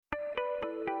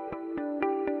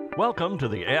Welcome to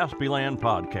the Aspieland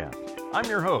Podcast. I'm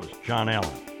your host, John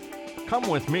Allen. Come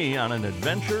with me on an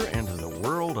adventure into the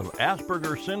world of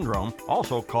Asperger's syndrome,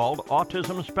 also called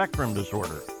autism spectrum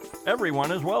disorder.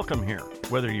 Everyone is welcome here,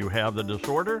 whether you have the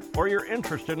disorder or you're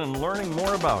interested in learning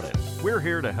more about it. We're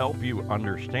here to help you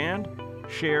understand,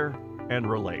 share,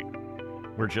 and relate.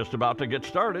 We're just about to get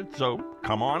started, so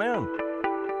come on in.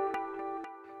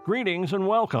 Greetings and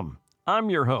welcome. I'm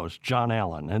your host, John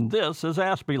Allen, and this is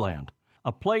Aspieland,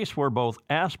 a place where both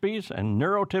Aspies and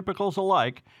neurotypicals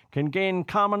alike can gain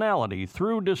commonality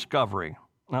through discovery.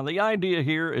 Now, the idea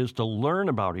here is to learn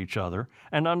about each other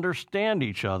and understand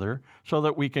each other so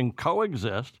that we can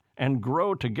coexist and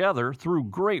grow together through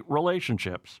great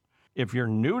relationships. If you're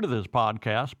new to this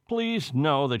podcast, please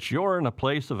know that you're in a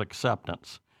place of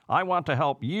acceptance. I want to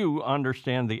help you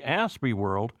understand the Aspie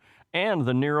world and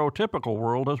the neurotypical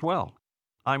world as well.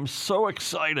 I'm so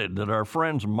excited that our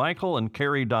friends Michael and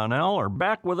Carrie Donnell are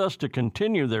back with us to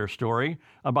continue their story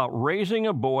about raising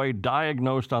a boy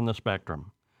diagnosed on the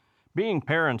spectrum. Being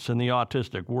parents in the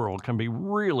autistic world can be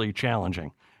really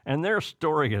challenging, and their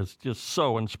story is just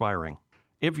so inspiring.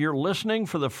 If you're listening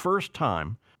for the first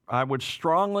time, I would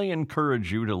strongly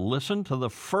encourage you to listen to the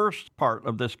first part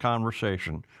of this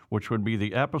conversation, which would be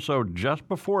the episode just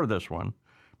before this one,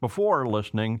 before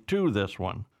listening to this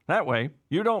one. That way,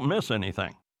 you don't miss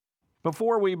anything.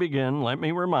 Before we begin, let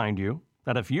me remind you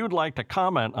that if you'd like to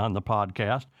comment on the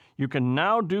podcast, you can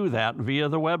now do that via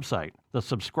the website. The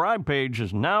subscribe page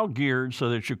is now geared so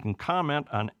that you can comment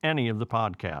on any of the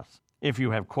podcasts. If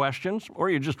you have questions or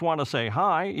you just want to say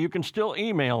hi, you can still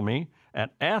email me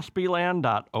at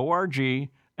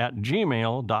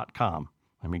aspieland.org@gmail.com.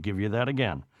 Let me give you that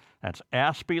again. That's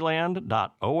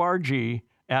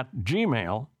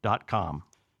aspieland.org@gmail.com.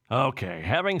 Okay,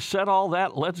 having said all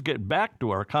that, let's get back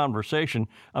to our conversation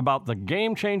about the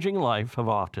game-changing life of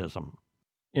autism.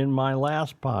 In my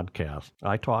last podcast,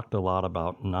 I talked a lot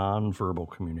about nonverbal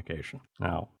communication.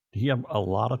 Now, do you have a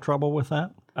lot of trouble with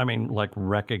that? I mean, like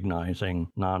recognizing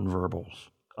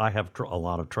nonverbals. I have a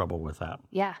lot of trouble with that.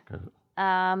 Yeah.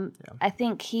 I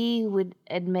think he would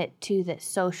admit, too, that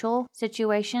social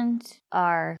situations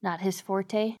are not his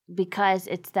forte because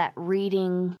it's that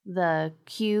reading the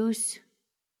cues,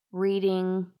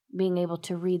 being able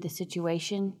to read the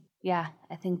situation. Yeah,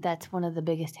 I think that's one of the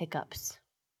biggest hiccups.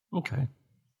 Okay.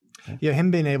 Yeah,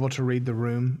 him being able to read the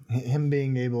room, him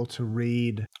being able to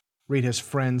read his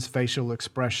friends' facial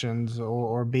expressions,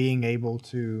 or being able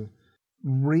to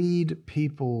read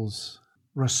people's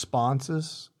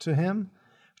responses to him.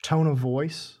 Tone of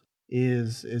voice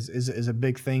is a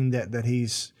big thing that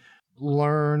he's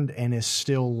learned and is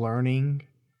still learning.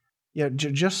 Yeah,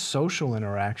 just social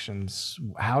interactions,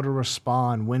 how to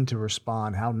respond, when to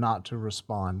respond, how not to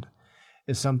respond,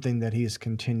 is something that he's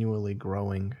continually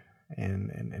growing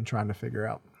and trying to figure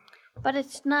out. But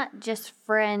it's not just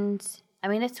friends. I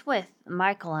mean, it's with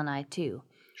Michael and I, too.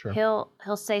 Sure.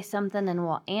 He'll say something and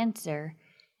we'll answer,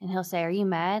 and he'll say, "Are you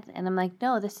mad?" And I'm like,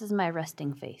 "No, this is my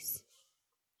resting face."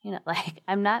 You know, like,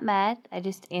 I'm not mad. I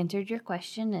just answered your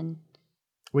question, and...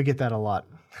 We get that a lot.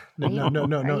 No. Are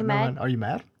you mad? Are you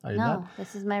mad? Are you No, mad?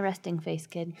 this is my resting face,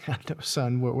 kid. No,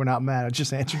 son, we're not mad. I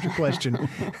just answered your question.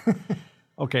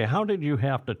 Okay, how did you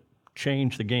have to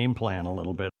change the game plan a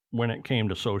little bit when it came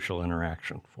to social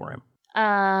interaction for him?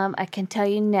 I can tell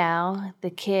you now, the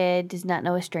kid does not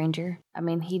know a stranger. I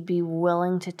mean, he'd be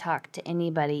willing to talk to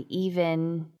anybody,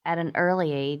 even at an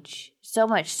early age. So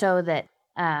much so that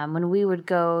when we would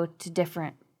go to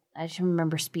different, I just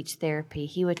remember speech therapy,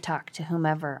 he would talk to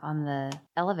whomever on the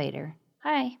elevator.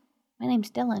 "Hi, my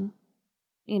name's Dylan."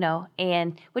 You know,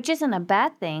 and which isn't a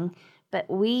bad thing, but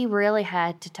we really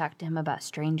had to talk to him about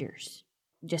strangers.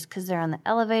 Just because they're on the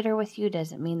elevator with you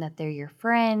doesn't mean that they're your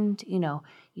friend. You know,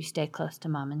 you stay close to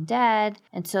mom and dad.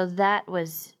 And so that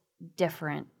was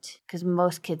different because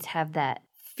most kids have that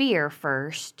fear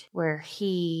first, where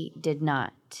he did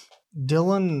not.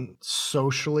 Dylan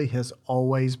socially has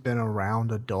always been around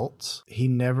adults. He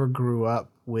never grew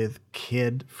up with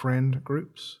kid friend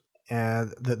groups.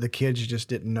 And the kids just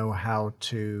didn't know how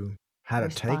to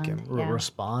take him,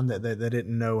 respond. That they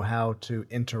didn't know how to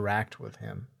interact with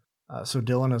him. So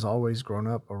Dylan has always grown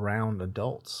up around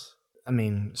adults. I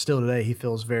mean, still today, he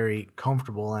feels very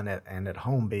comfortable and at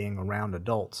home being around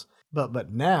adults.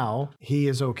 But now he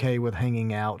is okay with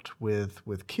hanging out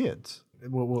with kids.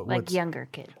 Like younger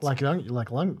kids. Like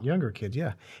younger kids,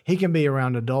 yeah. He can be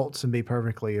around adults and be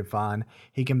perfectly fine.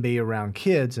 He can be around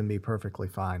kids and be perfectly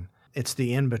fine. It's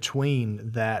the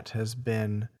in-between that has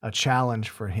been a challenge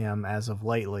for him as of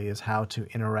lately, is how to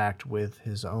interact with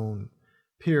his own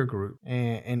peer group.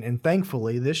 And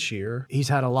thankfully this year, he's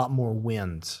had a lot more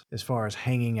wins as far as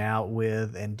hanging out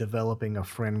with and developing a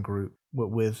friend group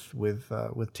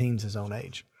with teens his own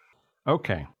age.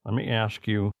 Okay, let me ask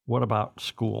you, what about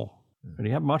school? Did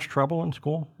he have much trouble in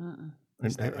school?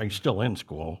 He's still in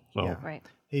school, so. Yeah. Right.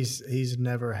 He's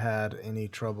never had any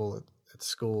trouble at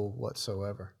school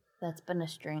whatsoever. That's been a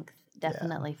strength,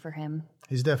 definitely, for him.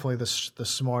 He's definitely the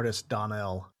smartest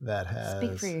Donnell that has.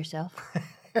 Speak for yourself.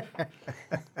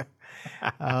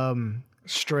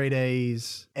 Straight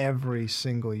A's every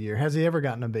single year. Has he ever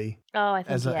gotten a B? Oh, I think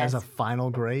he has. As a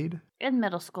final grade? In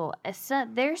middle school,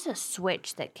 there's a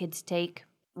switch that kids take.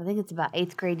 I think it's about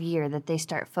 8th grade year that they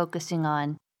start focusing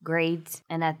on grades.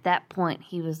 And at that point,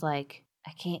 he was like,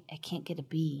 I can't get a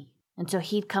B. And so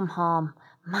he'd come home,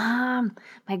 Mom,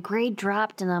 my grade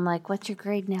dropped. And I'm like, what's your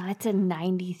grade now? It's a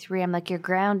 93. I'm like, you're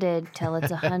grounded till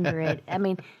it's 100. I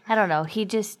mean, I don't know.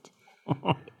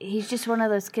 He's just one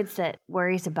of those kids that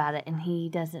worries about it, and he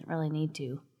doesn't really need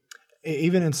to.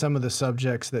 Even in some of the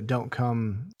subjects that don't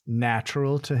come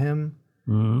natural to him,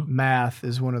 math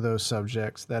is one of those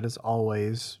subjects that has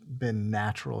always been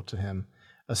natural to him.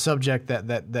 A subject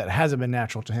that hasn't been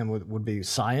natural to him would be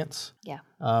science. Yeah.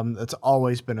 That's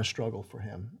always been a struggle for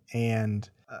him. And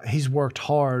he's worked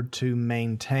hard to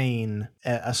maintain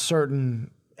a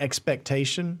certain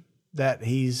expectation that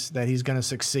he's going to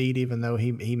succeed, even though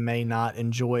he may not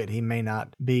enjoy it. He may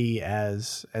not be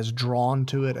as drawn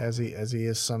to it as he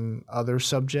is some other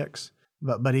subjects.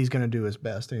 But he's going to do his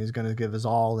best, and he's going to give his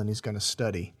all, and he's going to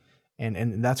study.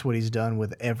 And that's what he's done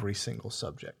with every single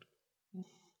subject.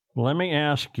 Let me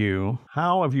ask you,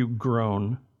 how have you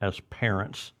grown as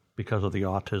parents because of the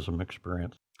autism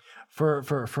experience?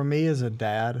 For me as a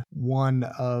dad, one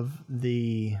of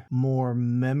the more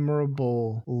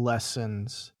memorable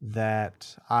lessons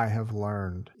that I have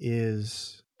learned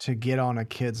is to get on a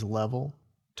kid's level,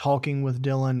 talking with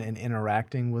Dylan and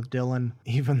interacting with Dylan,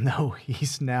 even though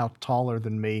he's now taller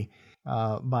than me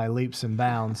by leaps and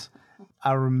bounds.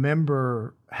 I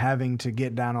remember having to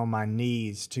get down on my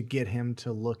knees to get him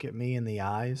to look at me in the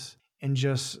eyes. And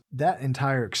just that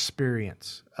entire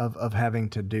experience of having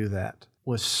to do that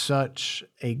was such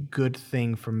a good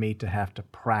thing for me to have to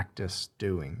practice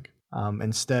doing.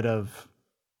 Instead of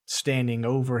standing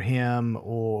over him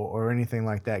or anything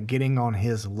like that, getting on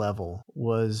his level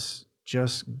was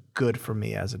just good for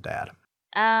me as a dad.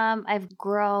 I've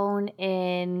grown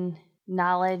in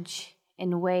knowledge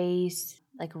in ways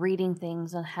like reading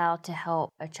things on how to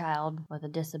help a child with a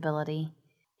disability.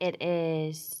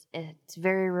 It's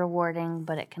very rewarding,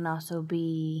 but it can also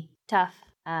be tough.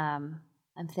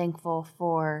 I'm thankful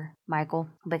for Michael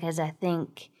because I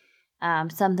think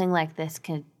something like this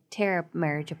can tear a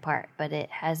marriage apart, but it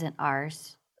hasn't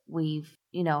ours. We've,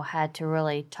 had to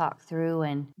really talk through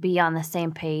and be on the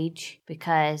same page,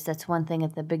 because that's one thing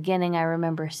at the beginning I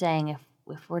remember saying,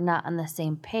 if we're not on the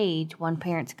same page, one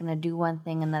parent's going to do one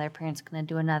thing, another parent's going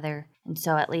to do another. And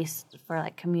so at least for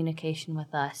like communication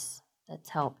with us, that's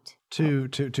helped. To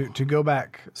go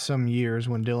back some years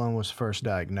when Dylan was first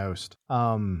diagnosed,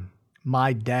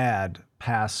 my dad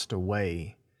passed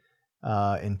away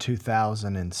in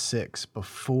 2006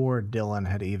 before Dylan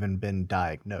had even been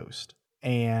diagnosed.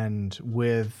 And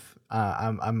with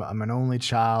I'm an only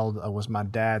child. I was my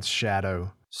dad's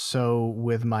shadow. So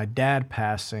with my dad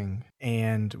passing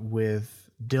and with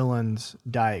Dylan's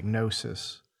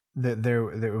diagnosis, that there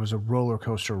was a roller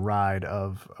coaster ride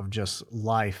of just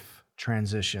life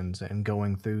transitions and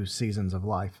going through seasons of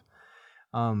life.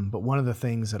 But one of the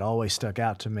things that always stuck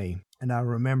out to me, and I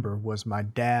remember, was my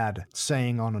dad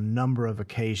saying on a number of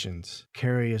occasions,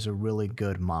 Carrie is a really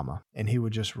good mama. And he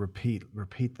would just repeat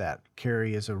that.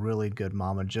 Carrie is a really good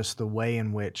mama. Just the way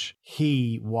in which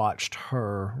he watched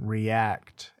her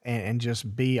react and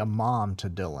just be a mom to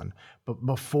Dylan. But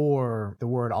before the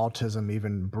word autism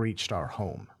even breached our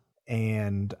home.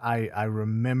 And I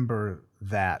remember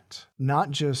that not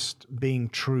just being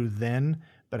true then,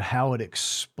 but how it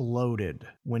exploded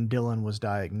when Dylan was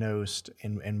diagnosed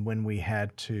and when we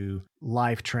had to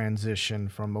life transition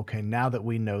from, okay, now that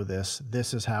we know this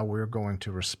is how we're going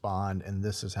to respond and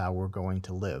this is how we're going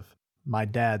to live. My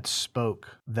dad spoke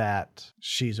that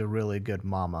she's a really good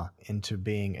mama into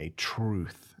being a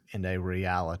truth and a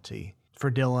reality for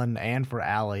Dylan and for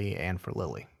Allie and for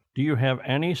Lily. Do you have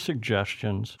any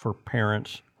suggestions for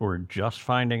parents who are just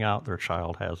finding out their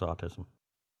child has autism?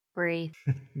 Breathe.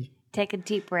 Take a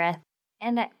deep breath.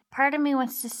 And part of me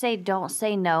wants to say, don't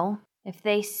say no. If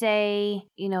they say,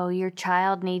 your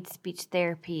child needs speech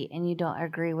therapy and you don't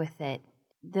agree with it,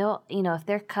 they'll, if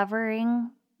they're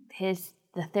covering the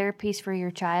therapies for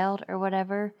your child or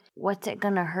whatever, what's it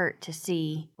going to hurt to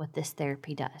see what this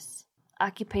therapy does?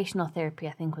 occupational therapy,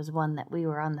 I think, was one that we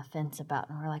were on the fence about.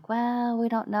 And we're like, well, we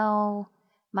don't know.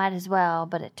 Might as well.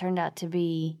 But it turned out to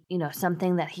be,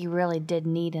 something that he really did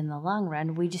need in the long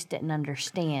run. We just didn't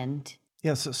understand.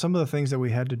 Yes, some of the things that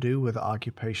we had to do with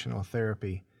occupational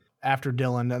therapy. After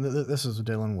Dylan,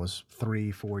 Dylan was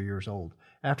 3-4 years old.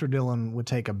 After Dylan would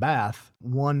take a bath,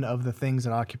 one of the things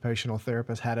that occupational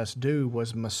therapists had us do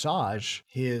was massage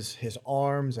his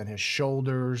arms and his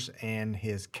shoulders and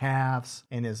his calves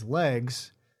and his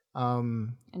legs.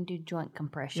 And do joint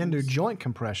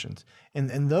compressions.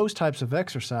 And those types of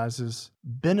exercises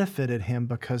benefited him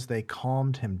because they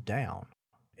calmed him down.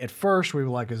 At first, we were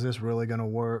like, is this really going to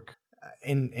work?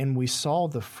 And we saw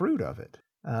the fruit of it.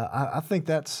 I think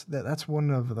that's one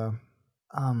of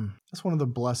the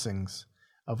blessings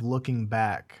of looking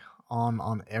back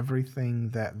on everything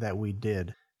that we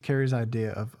did. Carrie's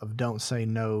idea of don't say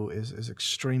no is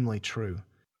extremely true.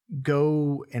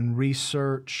 Go and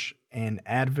research and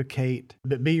advocate,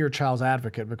 but be your child's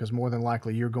advocate, because more than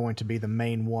likely you're going to be the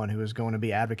main one who is going to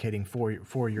be advocating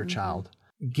for your child.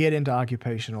 Get into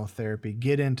occupational therapy,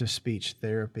 get into speech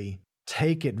therapy.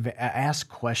 Ask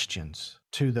questions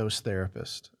to those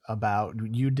therapists about,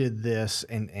 you did this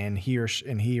and he or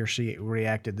she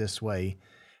reacted this way.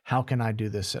 How can I do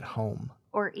this at home?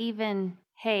 Or even,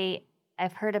 hey,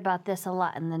 I've heard about this a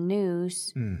lot in the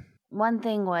news. One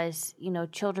thing was,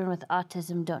 children with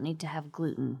autism don't need to have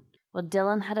gluten. Well,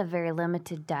 Dylan had a very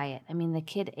limited diet. I mean, the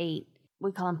kid ate,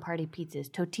 we call them party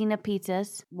pizzas, Totino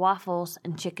pizzas, waffles,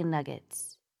 and chicken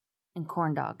nuggets, and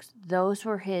corn dogs. Those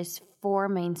were his 4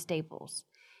 main staples.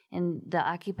 And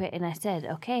and I said,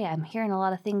 okay, I'm hearing a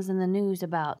lot of things in the news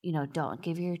about, don't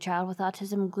give your child with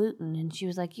autism gluten. And she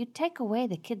was like, you take away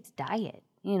the kid's diet.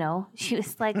 She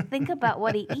was like, think about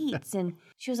what he eats. And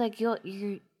she was like,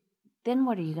 then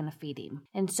what are you going to feed him?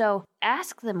 And so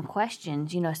ask them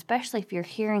questions, especially if you're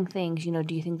hearing things,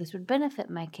 do you think this would benefit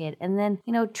my kid? And then,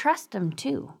 trust them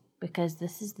too, because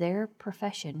this is their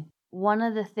profession. One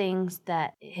of the things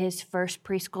that his first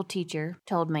preschool teacher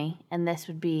told me, and this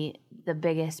would be the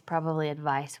biggest probably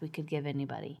advice we could give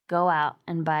anybody, go out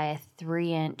and buy a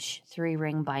 3-inch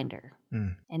 3-ring binder.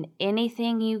 And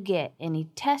anything you get, any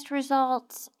test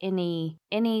results, any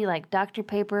like doctor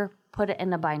paper, put it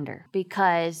in a binder.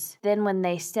 Because then when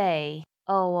they say,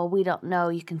 oh, well, we don't know,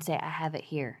 you can say, I have it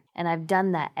here. And I've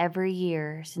done that every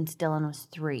year since Dylan was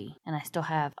 3. And I still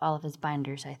have all of his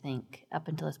binders, I think, up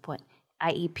until this point.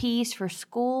 IEPs for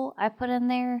school I put in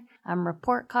there,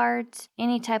 report cards,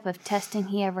 any type of testing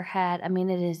he ever had. I mean,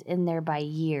 it is in there by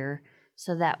year.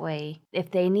 So that way,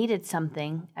 if they needed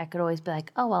something, I could always be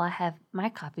like, oh, well, I have my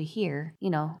copy here.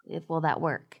 Will that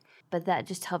work? But that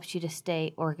just helps you to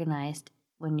stay organized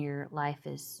when your life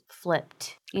is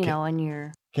flipped, and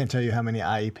you're... Can't tell you how many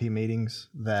IEP meetings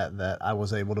that I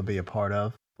was able to be a part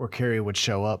of, where Carrie would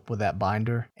show up with that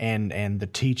binder, and the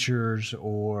teachers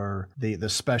or the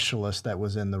specialist that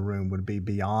was in the room would be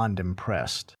beyond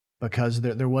impressed, because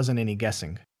there wasn't any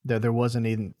guessing. There wasn't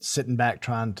even sitting back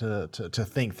trying to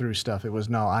think through stuff. It was,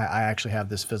 no, I actually have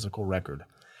this physical record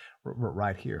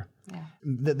right here. Yeah.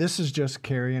 This is just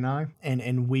Carrie and I,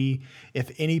 and we,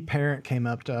 if any parent came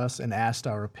up to us and asked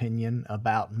our opinion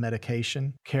about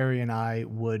medication, Carrie and I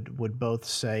would both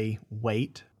say,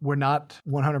 wait. We're not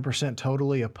 100%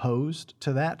 totally opposed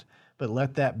to that, but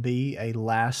let that be a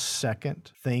last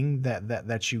second thing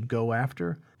that you go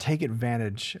after. Take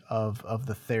advantage of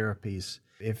the therapies.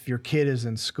 If your kid is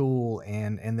in school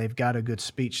and they've got a good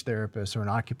speech therapist or an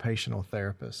occupational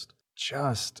therapist,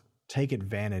 just take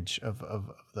advantage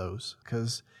of those.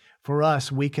 Because for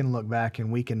us, we can look back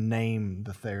and we can name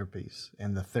the therapies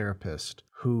and the therapist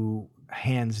who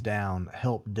hands down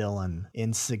helped Dylan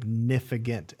in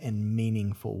significant and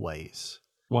meaningful ways.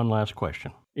 One last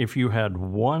question. If you had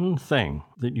one thing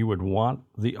that you would want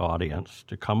the audience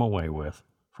to come away with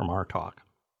from our talk,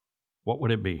 what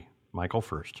would it be? Michael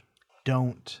first.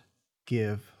 Don't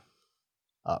give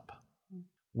up.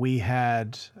 We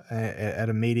had, at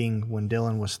a meeting when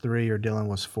Dylan was 3 or Dylan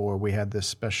was 4, we had this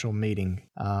special meeting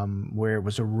where it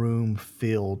was a room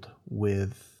filled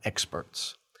with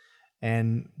experts.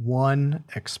 And one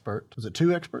expert, was it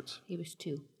 2 experts? He was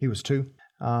 2. He was 2.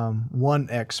 One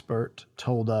expert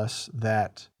told us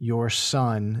that your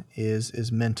son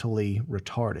is mentally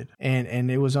retarded. And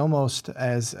it was almost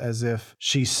as if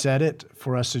she said it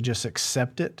for us to just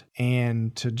accept it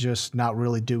and to just not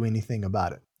really do anything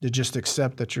about it. To just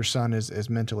accept that your son is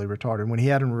mentally retarded when he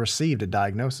hadn't received a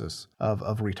diagnosis of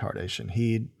retardation.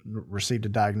 He received a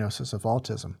diagnosis of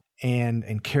autism.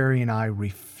 And Carrie and I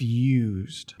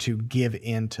refused to give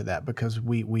in to that because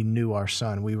we knew our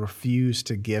son. We refused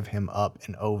to give him up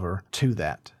and over to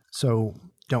that. So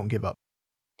don't give up.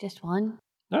 Just one?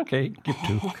 Okay, give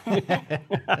 2.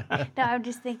 No, I'm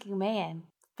just thinking, man,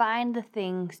 find the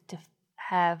things to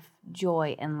have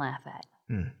joy and laugh at.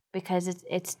 Because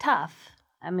it's tough.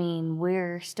 I mean,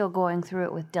 we're still going through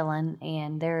it with Dylan,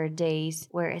 and there are days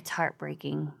where it's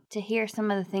heartbreaking to hear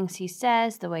some of the things he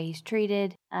says, the way he's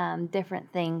treated,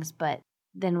 different things, but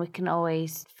then we can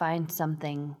always find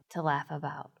something to laugh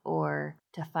about or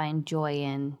to find joy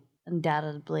in.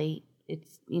 Undoubtedly,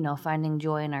 it's, finding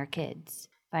joy in our kids,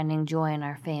 finding joy in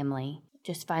our family.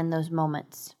 Just find those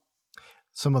moments.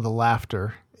 Some of the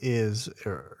laughter is,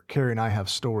 Carrie and I have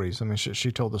stories. I mean,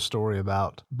 she told the story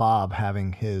about Bob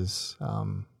having his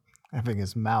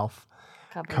mouth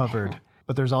covered.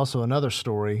 But there's also another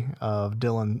story of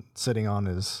Dylan sitting on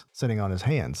his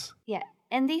hands. Yeah,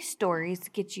 and these stories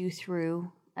get you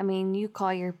through. I mean, you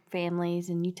call your families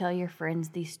and you tell your friends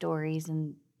these stories,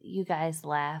 and you guys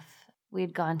laugh. We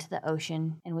had gone to the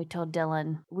ocean, and we told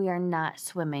Dylan, we are not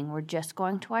swimming. We're just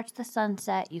going to watch the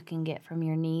sunset. You can get from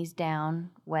your knees down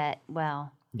wet.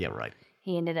 Well, yeah, right.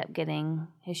 He ended up getting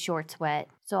his shorts wet.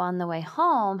 So on the way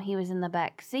home, he was in the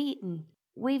back seat, and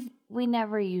we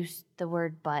never used the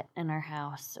word butt in our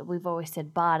house. We've always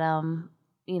said bottom,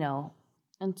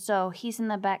 And so he's in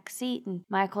the back seat, and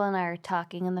Michael and I are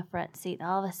talking in the front seat, and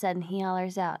all of a sudden he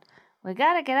hollers out, "We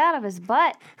got to get out of his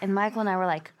butt." And Michael and I were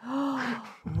like, "Oh,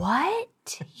 what?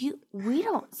 We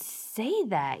don't say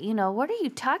that. What are you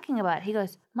talking about?" He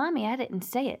goes, "Mommy, I didn't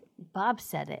say it. Bob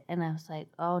said it." And I was like,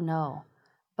 "Oh, no.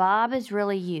 Bob is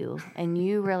really you, and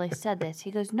you really said this."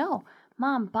 He goes, "No,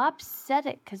 Mom, Bob said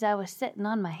it because I was sitting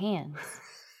on my hands."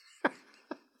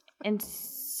 And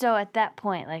so at that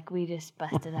point, we just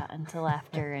busted out into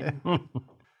laughter. And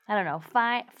I don't know,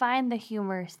 find the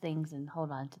humorous things and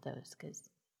hold on to those because...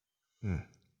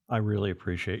 I really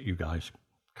appreciate you guys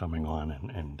coming on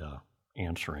and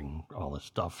answering all this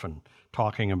stuff and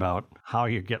talking about how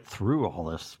you get through all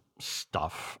this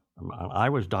stuff. I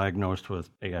was diagnosed with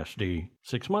ASD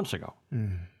 6 months ago,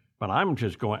 but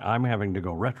I'm having to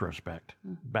go retrospect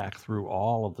back through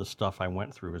all of the stuff I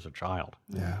went through as a child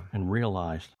and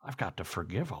realized I've got to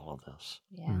forgive all of this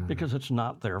because it's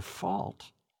not their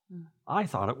fault. I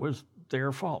thought it was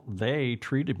their fault. They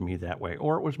treated me that way,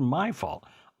 or it was my fault.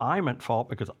 I'm at fault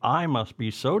because I must be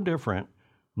so different,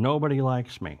 nobody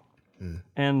likes me.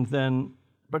 And then,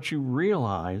 but you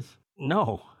realize,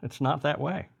 no, it's not that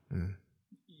way.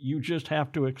 You just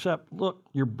have to accept, look,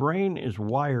 your brain is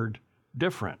wired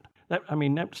different. That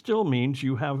still means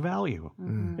you have value.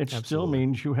 It still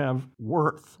means you have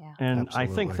worth. Yeah. And I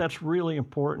think that's really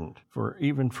important for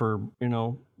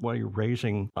while you're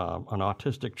raising an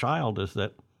autistic child, is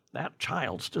that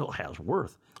child still has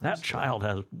worth. That child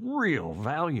has real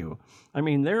value.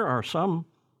 There are some,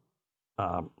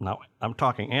 now I'm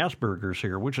talking Asperger's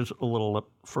here, which is a little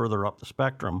further up the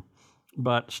spectrum,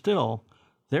 but still,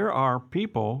 there are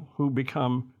people who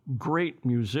become great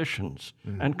musicians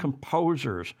and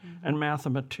composers and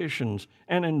mathematicians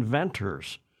and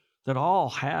inventors that all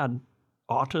had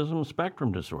autism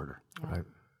spectrum disorder. Right.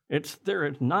 There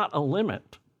is not a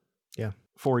limit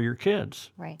for your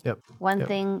kids. Right. Yep. One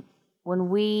thing, when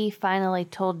we finally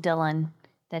told Dylan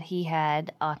that he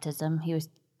had autism, he was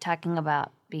talking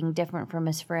about being different from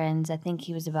his friends. I think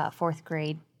he was about 4th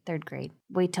grade, 3rd grade.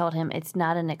 We told him it's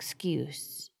not an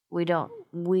excuse. We don't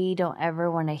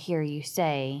ever want to hear you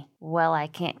say, "Well, I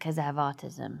can't because I have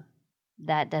autism."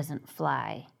 That doesn't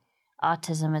fly.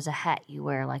 Autism is a hat you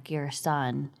wear, like you're a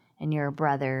son and you're a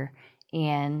brother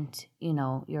and,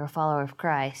 you're a follower of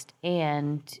Christ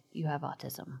and you have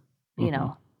autism.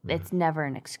 It's never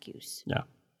an excuse. Yeah.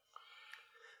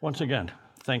 Once again,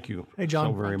 thank you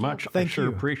John, so very much. Thank I sure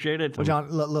you. appreciate it. Well, John,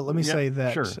 let me say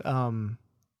that sure.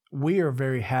 We are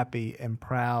very happy and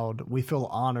proud. We feel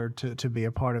honored to be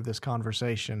a part of this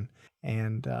conversation,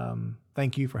 and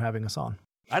thank you for having us on.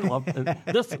 I love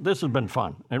this. This has been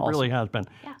fun. It Awesome. really has been,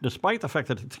 Yeah. despite the fact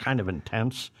that it's kind of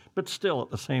intense, but still at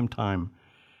the same time,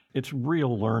 it's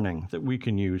real learning that we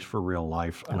can use for real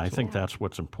life, and I think that's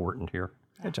what's important here.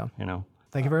 Hey, John. You know.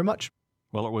 Thank you very much.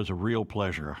 Well, it was a real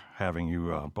pleasure having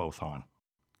you both on.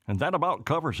 And that about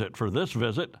covers it for this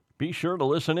visit. Be sure to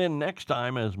listen in next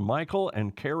time as Michael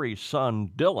and Carrie's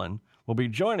son, Dylan, will be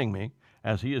joining me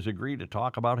as he has agreed to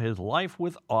talk about his life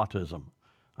with autism.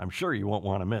 I'm sure you won't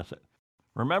want to miss it.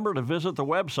 Remember to visit the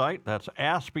website. That's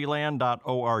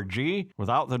aspieland.org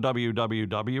without the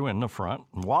www in the front.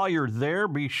 And while you're there,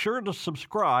 be sure to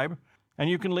subscribe, and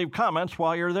you can leave comments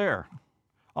while you're there.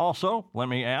 Also, let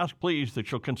me ask, please, that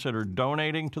you'll consider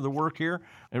donating to the work here.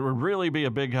 It would really be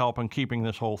a big help in keeping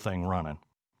this whole thing running.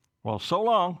 Well, so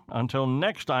long, until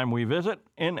next time we visit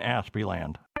in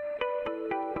Aspieland.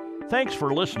 Thanks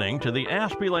for listening to the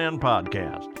Aspieland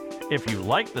Podcast. If you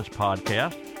like this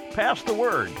podcast, pass the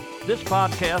word. This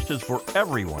podcast is for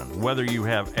everyone, whether you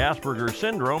have Asperger's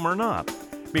syndrome or not,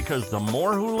 because the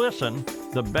more who listen,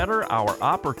 the better our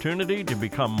opportunity to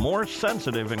become more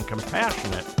sensitive and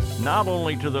compassionate, not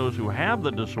only to those who have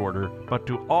the disorder, but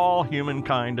to all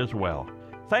humankind as well.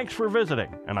 Thanks for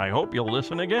visiting, and I hope you'll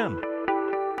listen again.